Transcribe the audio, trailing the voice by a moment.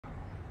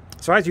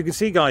So as you can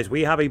see guys,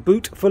 we have a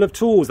boot full of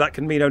tools. That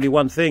can mean only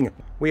one thing.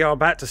 We are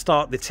about to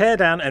start the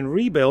teardown and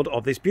rebuild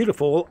of this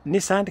beautiful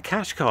Nissan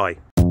Qashqai.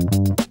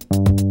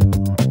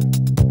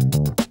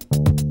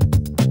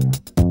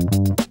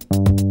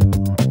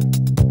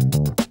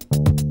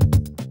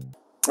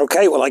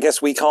 Okay, well I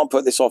guess we can't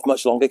put this off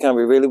much longer, can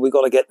we really? We've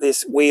got to get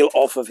this wheel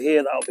off of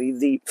here. That'll be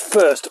the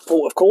first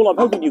port of call. I'm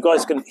hoping you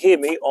guys can hear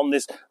me on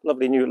this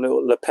lovely new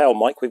little lapel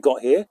mic we've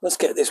got here. Let's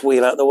get this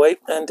wheel out of the way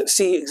and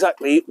see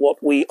exactly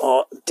what we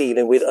are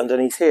dealing with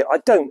underneath here. I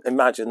don't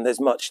imagine there's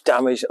much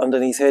damage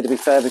underneath here, to be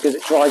fair, because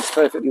it drives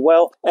perfectly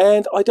well.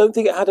 And I don't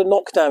think it had a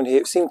knockdown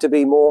here. It seemed to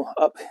be more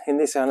up in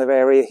this kind of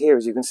area here,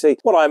 as you can see.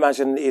 What I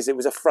imagine is it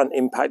was a front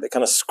impact that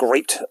kind of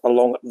scraped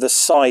along the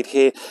side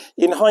here.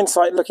 In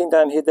hindsight, looking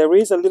down here, there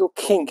is a little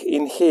kink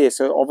in here,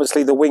 so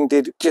obviously the wing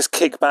did just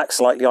kick back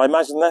slightly. I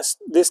imagine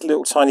this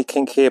little tiny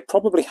kink here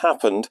probably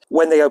happened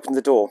when they opened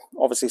the door.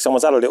 Obviously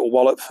someone's had a little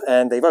wallop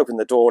and they've opened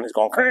the door and it's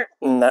gone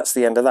and that's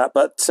the end of that.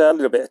 But a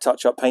little bit of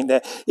touch-up paint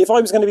there. If I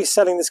was going to be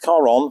selling this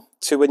car on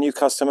to a new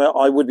customer,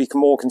 I would be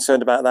more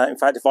concerned about that. In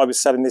fact, if I was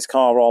selling this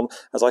car on,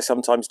 as I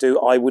sometimes do,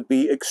 I would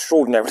be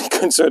extraordinarily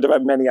concerned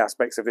about many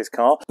aspects of this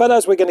car. But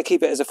as we're going to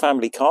keep it as a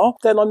family car,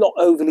 then I'm not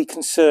overly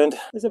concerned.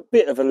 There's a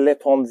bit of a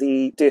lip on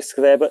the disc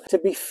there, but to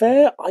be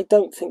fair, I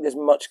don't think there's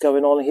much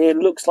going on here. It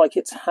looks like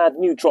it's had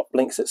new drop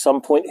links at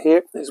some point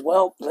here as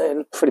well.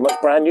 They're pretty much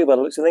brand new by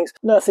the looks of things.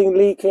 Nothing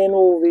leaking.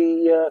 All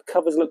the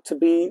covers look to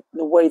be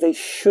the way they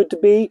should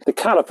be. The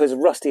caliper's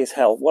rusty as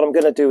hell. What I'm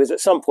going to do is at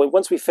some point,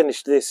 once we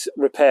finish this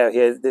repair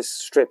here, this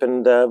strip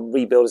and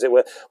rebuild as it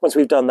were, once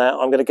we've done that,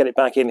 I'm going to get it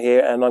back in here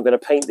and I'm going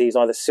to paint these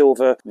either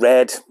silver,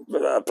 red,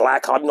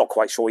 black. I'm not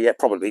quite sure yet.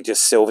 Probably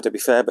just silver, to be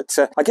fair. But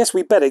I guess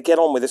we better get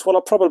on with this. What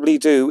I'll probably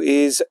do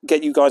is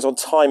get you guys on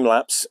time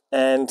lapse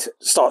and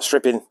start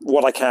stripping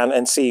what I can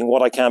and seeing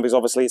what I can, because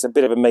obviously it's a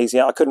bit of a maze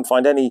here. I couldn't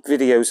find any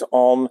videos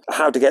on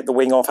how to get the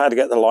wing off, how to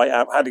get the light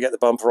out, how to get the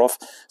bumper off.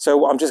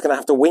 So I'm just going to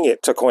have to wing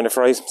it, to coin a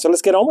phrase. So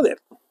let's get on with it.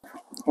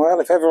 Well,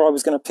 if ever I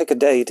was going to pick a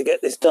day to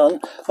get this done,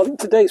 I think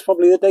today's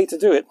probably the day to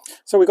do it.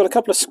 So we've got a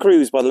couple of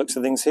screws by the looks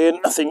of things here.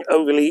 Nothing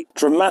overly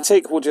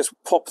dramatic. We'll just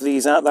pop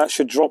these out. That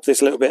should drop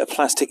this little bit of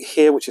plastic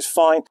here, which is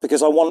fine,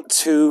 because I want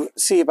to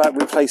see about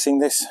replacing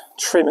this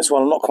trim as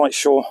well. I'm not quite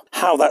sure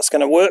how that's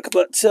going to work,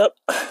 but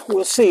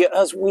we'll see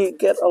as we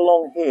get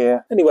along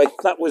here. Anyway,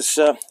 that was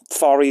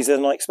far easier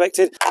than I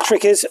expected.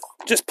 Trick is,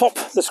 just pop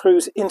the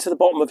screws into the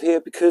bottom of here,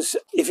 because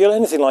if you're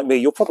anything like me,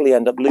 you'll probably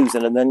end up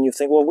losing, and then you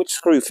think, well, which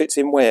screw fits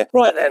in where?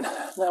 Right then,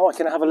 now I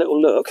can have a little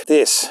look at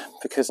this,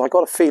 because I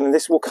got a feeling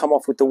this will come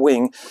off with the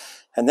wing,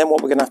 and then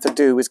what we're going to have to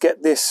do is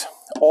get this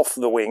off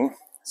the wing,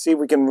 see if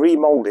we can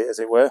remold it, as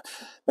it were.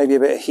 Maybe a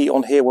bit of heat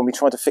on here when we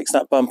try to fix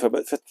that bumper.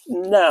 But for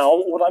now,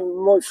 what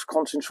I'm most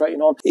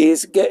concentrating on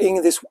is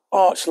getting this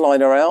arch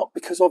liner out,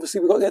 because obviously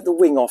we've got to get the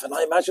wing off. And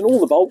I imagine all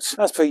the bolts,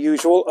 as per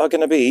usual, are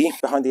going to be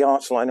behind the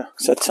arch liner.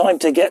 So time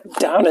to get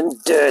down and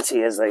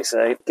dirty, as they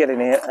say. Get in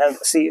here and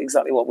see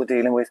exactly what we're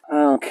dealing with.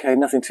 Okay,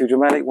 nothing too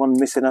dramatic. One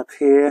missing up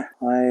here.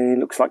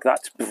 Looks like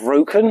that's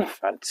broken.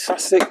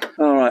 Fantastic.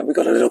 All right, we've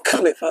got a little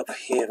clip up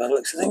here by the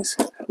looks of things.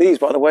 These,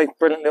 by the way,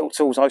 brilliant little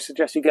tools. I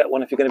suggest you get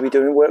one if you're going to be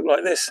doing work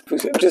like this,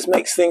 because it just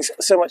makes things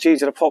so much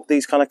easier to pop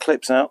these kind of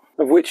clips out,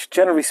 of which,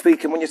 generally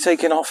speaking, when you're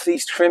taking off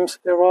these trims,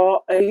 there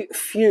are a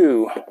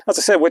few. As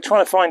I said, we're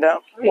trying to find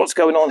out what's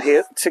going on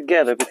here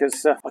together,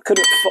 because I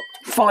couldn't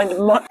find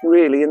much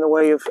really in the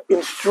way of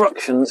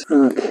instructions.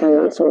 Okay,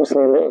 that's also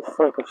a little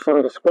flap of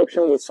some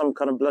description with some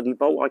kind of bloody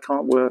bolt I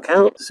can't work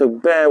out, so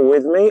bear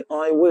with me.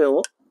 I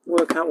will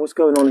work out what's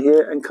going on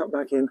here and cut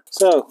back in.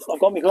 So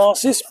I've got my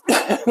glasses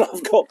and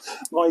I've got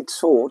my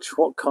torch.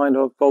 What kind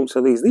of bolts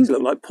are these? These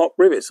look like pop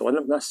rivets, so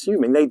I'm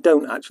assuming they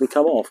don't actually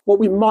come off. What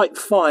we might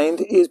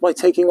find is by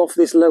taking off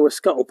this lower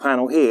scuttle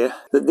panel here,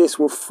 that this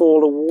will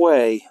fall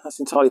away. That's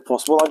entirely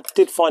possible. I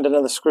did find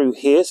another screw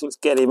here, so let's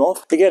get him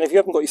off. Again, if you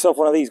haven't got yourself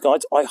one of these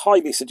guides, I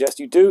highly suggest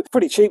you do.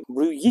 Pretty cheap.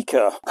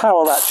 Ruyika.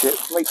 Power that shit.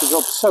 Makes the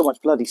job so much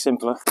bloody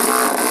simpler.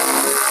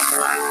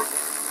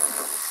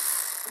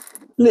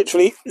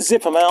 Literally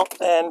zip them out,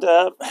 and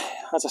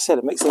as I said,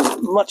 it makes things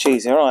much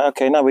easier. Right,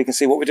 okay, now we can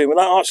see what we're doing with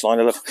that arch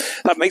liner. Look,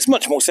 that makes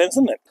much more sense,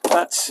 doesn't it?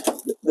 That's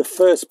the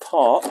first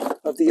part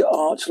of the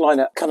arch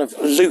liner, kind of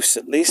loose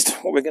at least.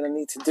 What we're going to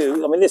need to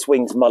do, I mean, this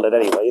wing's mullered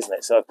anyway, isn't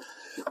it? So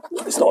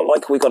it's not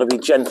like we've got to be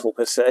gentle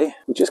per se.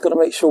 We've just got to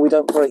make sure we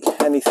don't break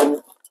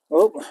anything.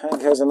 Oh,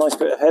 and here's a nice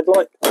bit of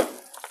headlight.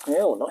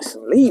 Yeah, oh, nice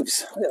and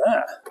leaves. Look at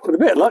that. With a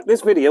bit of luck,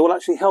 this video will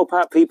actually help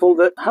out people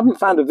that haven't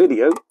found a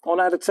video on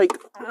how to take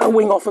a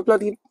wing off a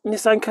bloody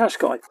Nissan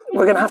Qashqai.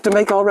 We're going to have to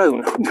make our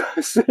own.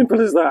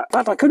 Simple as that. In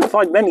fact, I couldn't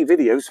find many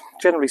videos,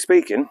 generally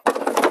speaking,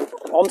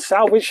 on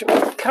salvage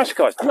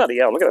Qashqais. Bloody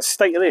hell, look at the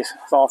state of this.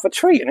 It's half a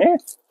tree in here.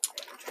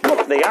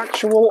 What the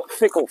actual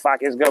fickle fack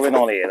is going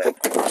on here then?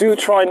 Do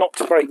try not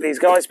to break these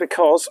guys,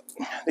 because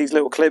these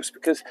little clips,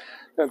 because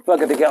they're a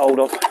bugger to get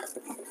hold of.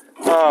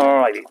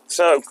 Alrighty,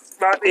 so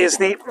that is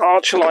the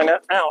arch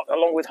liner out,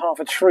 along with half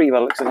a tree by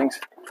the looks of things.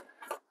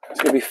 It's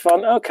going to be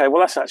fun. Okay,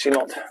 well that's actually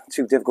not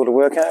too difficult to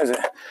work out, is it?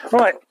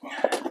 Right,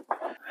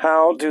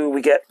 How do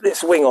we get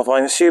this wing off?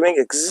 I'm assuming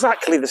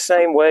exactly the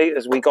same way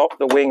as we got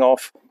the wing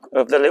off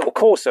of the little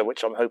Corsa,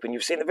 which I'm hoping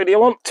you've seen the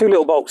video on. 2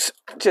 little bolts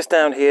just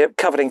down here,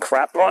 covered in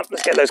crap. Right,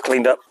 let's get those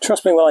cleaned up.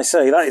 Trust me when I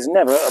say that is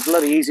never a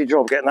bloody easy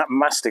job getting that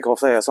mastic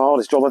off there. It's the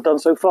hardest job I've done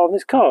so far in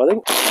this car, I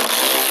think.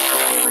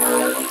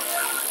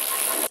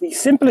 The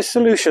simplest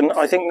solution,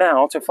 I think,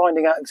 now to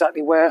finding out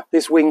exactly where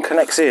this wing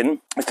connects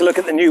in is to look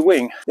at the new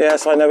wing.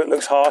 Yes, I know it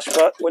looks harsh,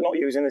 but we're not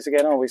using this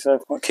again, are we? So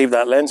I'll keep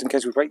that lens in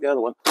case we break the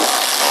other one.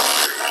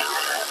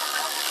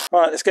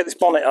 Right, let's get this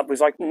bonnet up,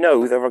 because I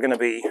know there are going to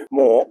be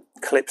more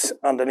clips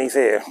underneath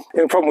here.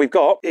 The only problem we've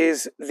got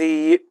is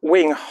the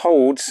wing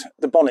holds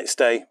the bonnet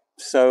stay,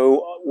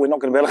 so we're not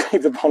going to be able to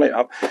keep the bonnet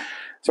up.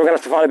 So we're going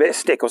to have to find a bit of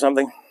stick or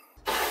something.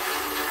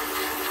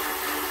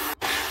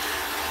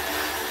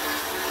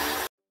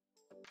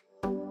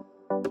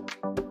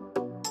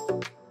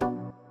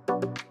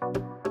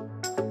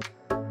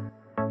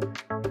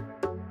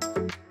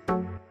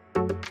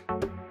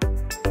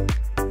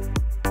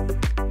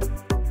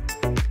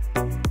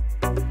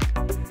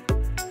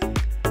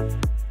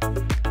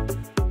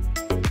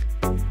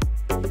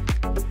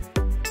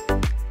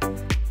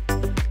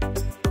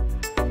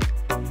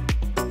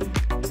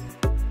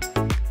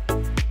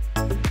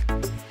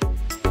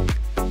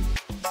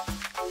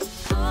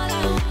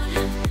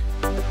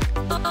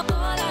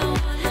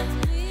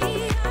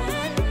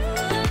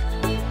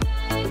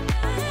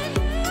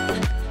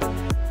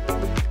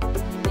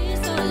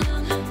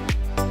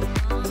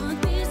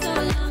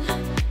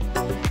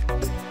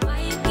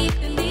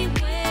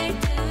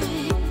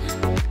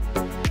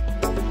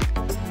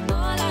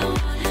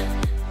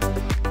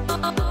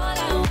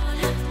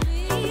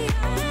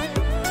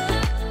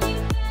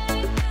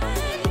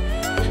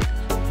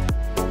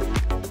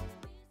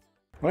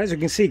 Well, as you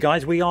can see,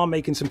 guys, we are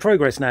making some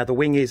progress now. The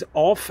wing is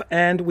off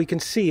and we can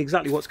see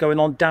exactly what's going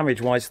on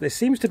damage-wise. There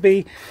seems to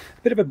be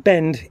a bit of a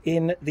bend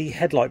in the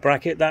headlight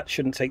bracket. That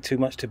shouldn't take too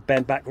much to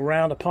bend back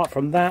around. Apart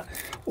from that,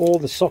 all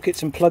the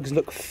sockets and plugs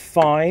look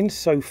fine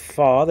so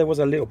far. There was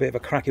a little bit of a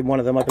crack in one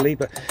of them, I believe,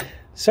 but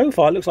so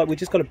far it looks like we've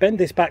just got to bend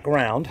this back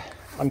round.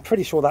 I'm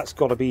pretty sure that's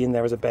got to be in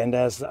there as a bend,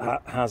 as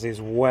that has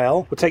as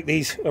well. We'll take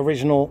these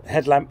original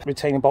headlamp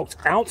retaining bolts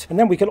out, and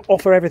then we can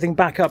offer everything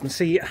back up and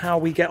see how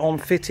we get on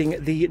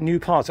fitting the new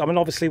parts. I mean,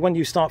 obviously, when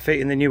you start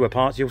fitting the newer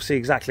parts, you'll see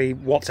exactly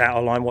what's out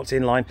of line, what's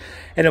in line,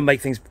 and it'll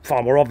make things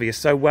far more obvious.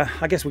 So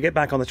I guess we'll get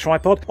back on the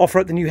tripod, offer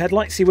up the new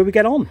headlight, see where we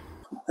get on.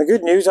 The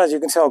good news, as you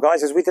can tell,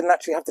 guys, is we didn't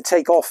actually have to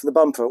take off the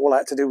bumper. All I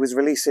had to do was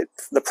release it,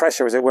 the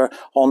pressure, as it were,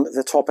 on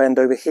the top end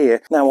over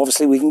here. Now,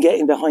 obviously, we can get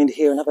in behind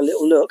here and have a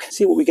little look,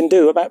 see what we can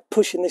do about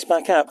pushing this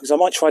back out, because I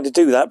might try to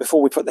do that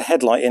before we put the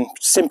headlight in,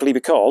 simply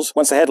because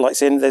once the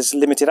headlight's in, there's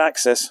limited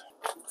access.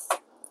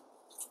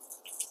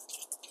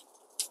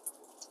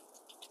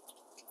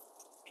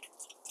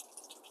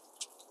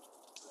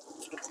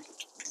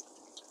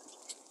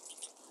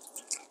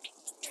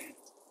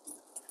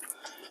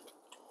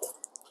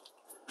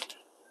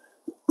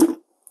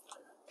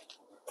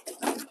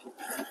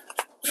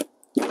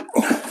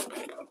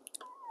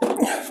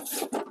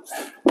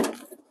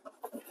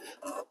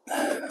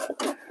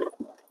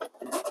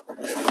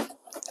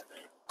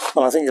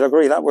 Well, I think you'll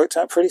agree that worked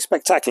out pretty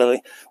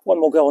spectacularly. One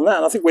more go on that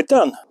and I think we're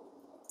done.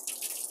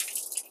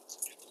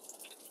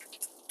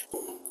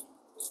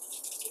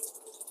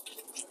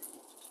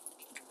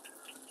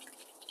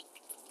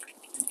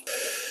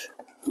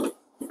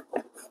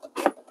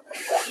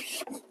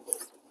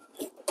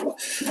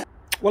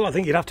 Well, I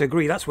think you'd have to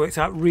agree that's worked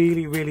out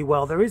really, really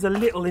well. There is a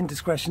little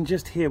indiscretion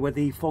just here where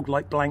the fog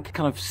light blank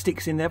kind of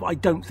sticks in there, but I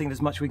don't think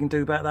there's much we can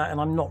do about that, and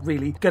I'm not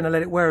really going to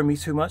let it worry me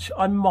too much.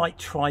 I might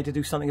try to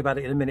do something about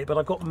it in a minute, but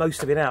I've got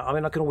most of it out. I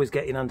mean, I can always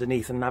get in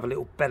underneath and have a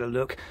little better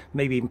look,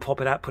 maybe even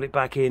pop it out, put it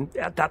back in.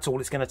 That's all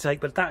it's going to take,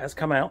 but that has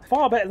come out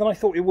far better than I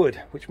thought it would,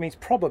 which means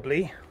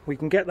probably we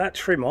can get that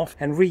trim off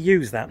and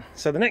reuse that.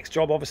 So the next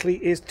job,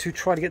 obviously, is to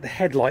try to get the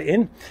headlight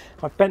in.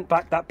 I've bent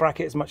back that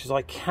bracket as much as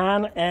I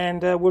can,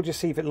 and we'll just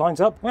see if it lines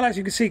up. Well, as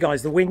you can see,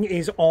 guys, the wing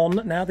is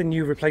on now, the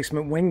new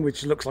replacement wing,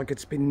 which looks like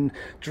it's been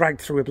dragged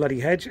through a bloody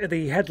hedge.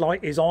 The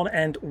headlight is on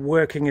and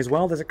working as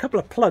well. There's a couple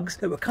of plugs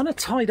that were kind of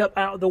tied up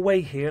out of the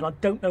way here, and I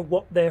don't know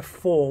what they're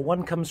for.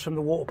 One comes from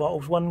the water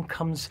bottles, one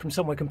comes from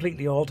somewhere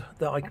completely odd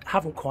that I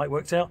haven't quite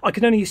worked out. I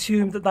can only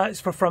assume that that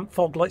is for front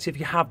fog lights if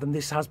you have them.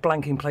 This has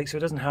blanking plates, so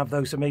it doesn't have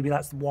those, so maybe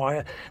that's the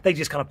wire. They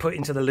just kind of put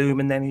into the loom,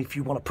 and then if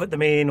you want to put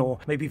them in, or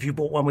maybe if you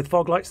bought one with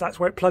fog lights, that's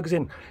where it plugs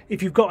in.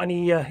 If you've got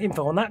any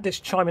info on that,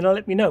 just chime in and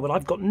let me know, but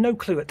I've got no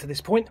clue to this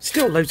point.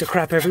 Still loads of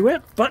crap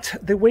everywhere, but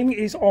the wing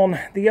is on.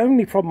 The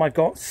only problem I've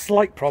got,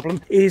 slight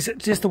problem, is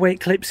just the way it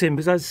clips in,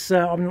 because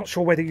I'm not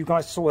sure whether you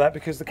guys saw that,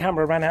 because the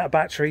camera ran out of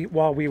battery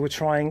while we were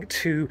trying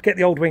to get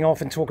the old wing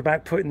off and talk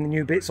about putting the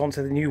new bits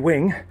onto the new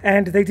wing,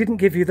 and they didn't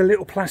give you the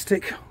little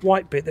plastic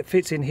white bit that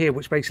fits in here,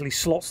 which basically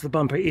slots the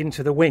bumper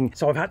into the wing.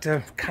 So I've had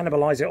to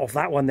cannibalize it off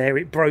that one there.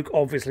 It broke,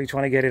 obviously,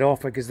 trying to get it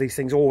off, because these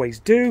things always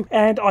do,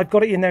 and I've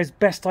got it in there as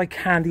best I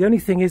can. The only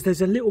thing is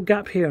there's a little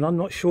gap here, and I'm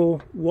not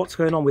sure what's what's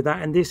going on with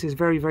that, and this is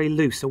very, very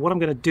loose. So what I'm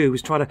going to do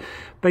is try to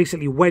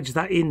basically wedge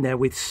that in there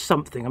with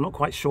something. I'm not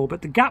quite sure,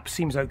 but the gap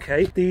seems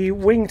okay. The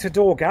wing to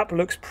door gap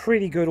looks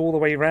pretty good all the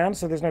way around,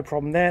 so there's no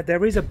problem there.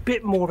 There is a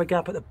bit more of a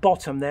gap at the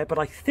bottom there, but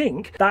I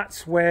think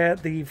that's where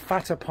the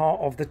fatter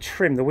part of the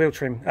trim, the wheel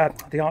trim,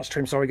 the arch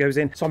trim, sorry, goes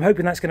in. So I'm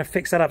hoping that's going to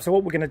fix that up. So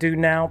what we're going to do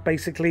now,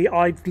 basically,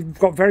 I've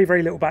got very,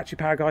 very little battery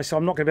power, guys, so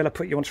I'm not going to be able to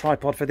put you on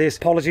tripod for this.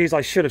 Apologies,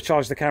 I should have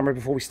charged the camera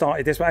before we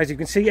started this, but as you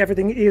can see,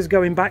 everything is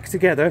going back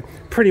together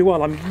pretty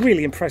well. I'm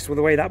really impressed with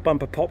the way that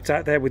bumper popped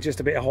out there with just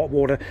a bit of hot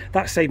water.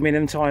 That saved me an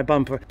entire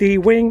bumper. The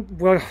wing,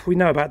 well, we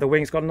know about the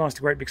wing. It's got a nice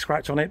great big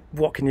scratch on it.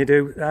 What can you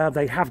do?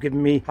 They have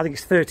given me, I think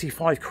it's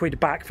 35 quid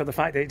back for the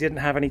fact that it didn't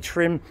have any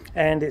trim,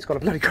 and it's got a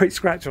bloody great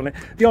scratch on it.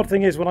 The odd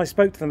thing is, when I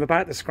spoke to them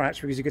about the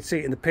scratch, because you could see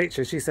it in the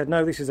picture, she said,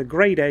 no, this is a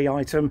grade A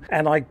item,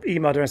 and I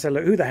emailed her and said,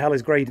 look, who the hell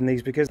is grading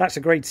these, because that's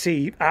a grade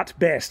C at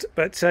best.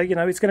 But you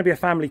know, it's going to be a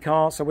family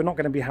car, so we're not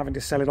going to be having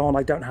to sell it on.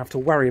 I don't have to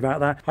worry about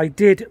that. I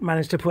did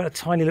manage to put a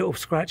tiny little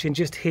scratch in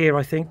just here,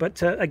 I think,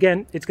 but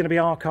again, it's going to be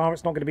our car.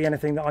 It's not going to be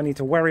anything that I need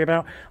to worry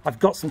about. I've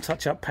got some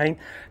touch-up paint.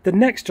 The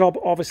next job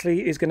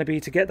obviously is going to be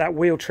to get that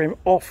wheel trim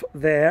off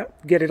there,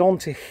 get it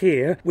onto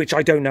here, which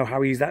I don't know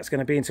how easy that's going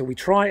to be until we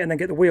try, and then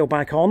get the wheel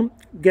back on,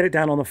 get it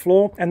down on the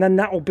floor, and then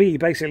that will be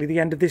basically the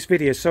end of this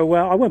video. So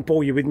I won't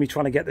bore you with me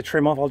trying to get the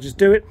trim off. I'll just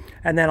do it,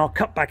 and then I'll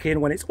cut back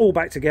in when it's all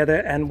back together,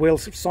 and we'll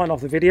sign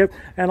off the video,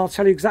 and I'll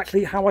tell you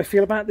exactly how I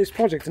feel about this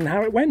project and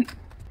how it went.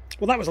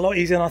 Well, that was a lot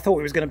easier than I thought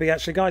it was going to be,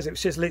 actually, guys. It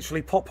was just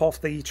literally pop off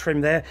the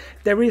trim there.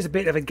 There is a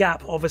bit of a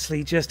gap,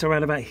 obviously, just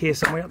around about here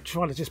somewhere. I'm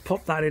trying to just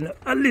pop that in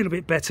a little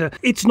bit better.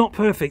 It's not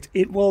perfect.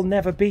 It will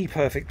never be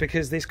perfect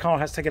because this car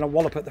has taken a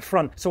wallop at the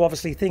front. So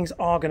obviously things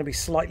are going to be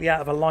slightly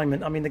out of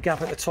alignment. I mean, the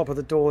gap at the top of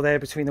the door there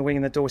between the wing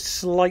and the door is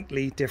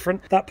slightly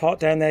different. That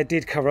part down there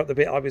did cover up the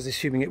bit I was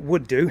assuming it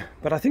would do.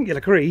 But I think you'll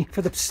agree,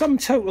 for the sum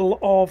total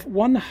of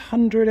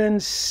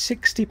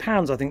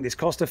 £160, I think this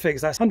cost to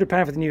fix. That's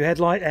 £100 for the new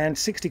headlight and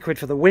 60 quid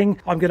for the wing.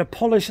 I'm going to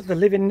polish the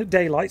living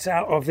daylights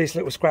out of this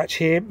little scratch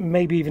here,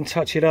 maybe even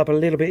touch it up a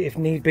little bit if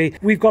need be.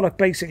 We've got to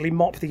basically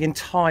mop the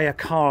entire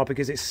car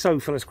because it's so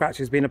full of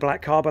scratches being a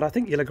black car, but I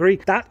think you'll agree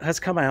that has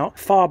come out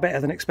far better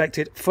than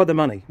expected for the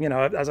money. You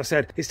know, as I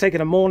said, it's taken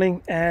a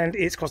morning and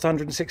it's cost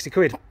 160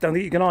 quid. Don't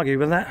think you can argue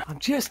with that. I'm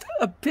just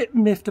a bit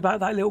miffed about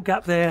that little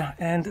gap there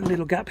and a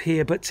little gap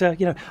here, but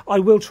you know, I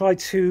will try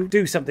to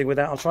do something with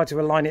that. I'll try to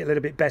align it a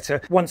little bit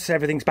better once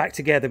everything's back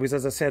together, because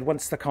as I said,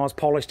 once the car's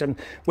polished and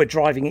we're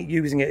driving it,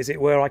 using it as it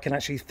were, I can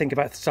actually think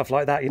about stuff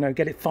like that, you know,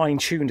 get it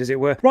fine-tuned as it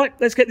were. Right,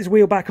 let's get this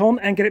wheel back on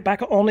and get it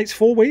back on its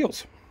four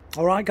wheels.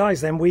 All right,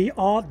 guys, then we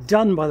are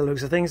done by the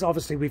looks of things.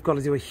 Obviously, we've got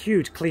to do a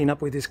huge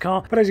cleanup with this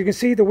car. But as you can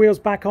see, the wheel's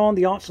back on,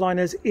 the arch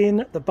liner's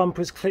in, the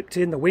bumper's clipped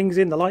in, the wing's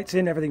in, the light's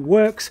in, everything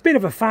works. Bit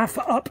of a faff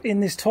up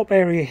in this top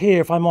area here,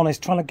 if I'm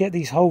honest, trying to get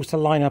these holes to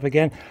line up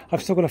again.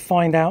 I've still got to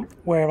find out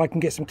where I can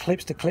get some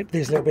clips to clip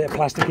this little bit of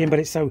plastic in, but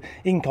it's so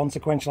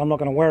inconsequential, I'm not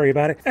going to worry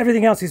about it.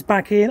 Everything else is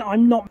back in.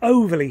 I'm not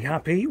overly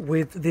happy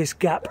with this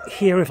gap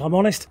here, if I'm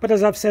honest. But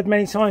as I've said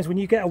many times, when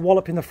you get a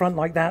wallop in the front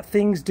like that,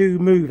 things do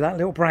move. That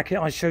little bracket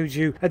I showed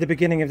you at the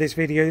beginning of this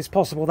video, it's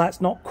possible that's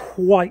not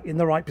quite in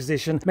the right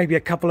position, maybe a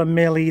couple of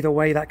mil either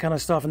way, that kind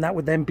of stuff, and that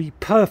would then be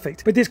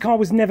perfect. But this car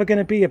was never going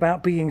to be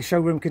about being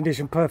showroom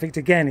condition perfect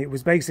again. It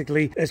was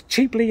basically as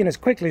cheaply and as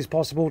quickly as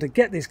possible to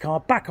get this car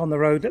back on the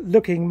road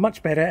looking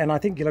much better, and I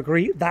think you'll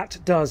agree that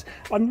does.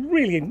 I'm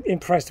really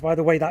impressed by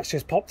the way that's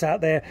just popped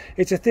out there.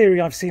 It's a theory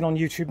I've seen on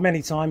YouTube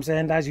many times,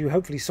 and as you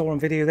hopefully saw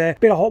on video there,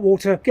 bit of hot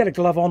water, get a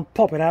glove on,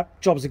 pop it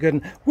out, jobs are good.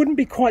 And wouldn't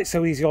be quite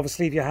so easy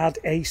obviously if you had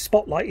a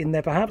spotlight in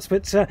there perhaps,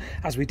 but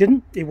as we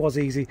didn't, it was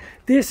easy.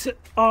 This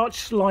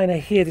arch liner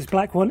here, this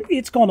black one,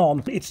 it's gone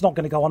on. It's not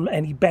going to go on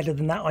any better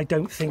than that, I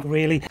don't think,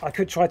 really. I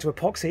could try to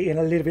epoxy it in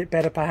a little bit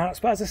better perhaps,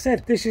 but as I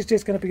said, this is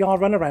just going to be our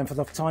runaround for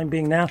the time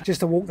being now,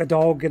 just to walk the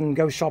dog and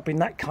go shopping,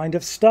 that kind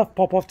of stuff,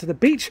 pop off to the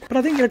beach. But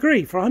I think you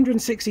agree, for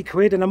 160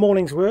 quid and a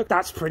morning's work,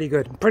 that's pretty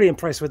good. I'm pretty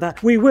impressed with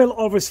that. We will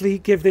obviously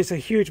give this a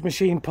huge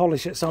machine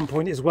polish at some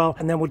point as well,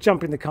 and then we'll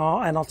jump in the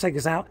car and I'll take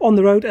us out on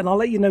the road and I'll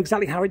let you know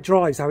exactly how it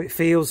drives, how it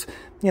feels,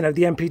 you know,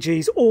 the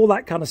MPGs, all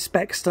that kind of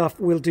spec stuff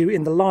we'll do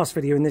in the last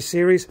video in this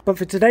series. But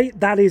for today,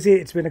 that is it.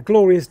 It's been a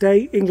glorious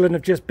day. England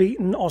have just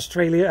beaten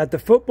Australia at the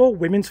football,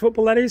 women's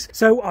football that is,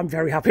 so I'm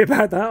very happy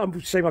about that. I'm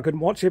ashamed I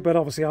couldn't watch it, but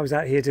obviously I was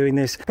out here doing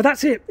this. But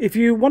that's it. If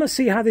you want to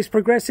see how this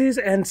progresses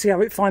and see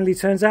how it finally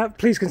turns out,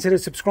 please consider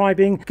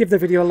subscribing, give the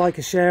video a like,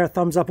 a share, a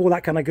thumbs up, all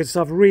that kind of good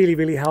stuff. Really,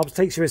 really helps.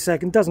 Takes you a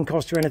second, doesn't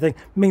cost you anything,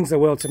 means the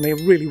world to me.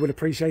 I really would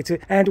appreciate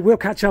it. And we'll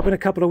catch up in a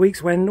couple of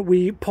weeks when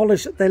we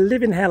polish the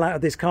living hell out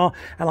of this car,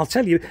 and I'll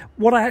tell you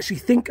what I actually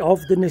think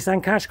of the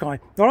Nissan Qashqai.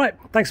 All right,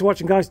 thanks for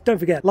watching, guys. Don't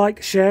forget,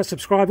 like, share,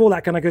 subscribe, all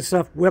that kind of good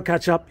stuff. We'll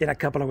catch up in a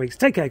couple of weeks.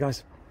 Take care,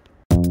 guys.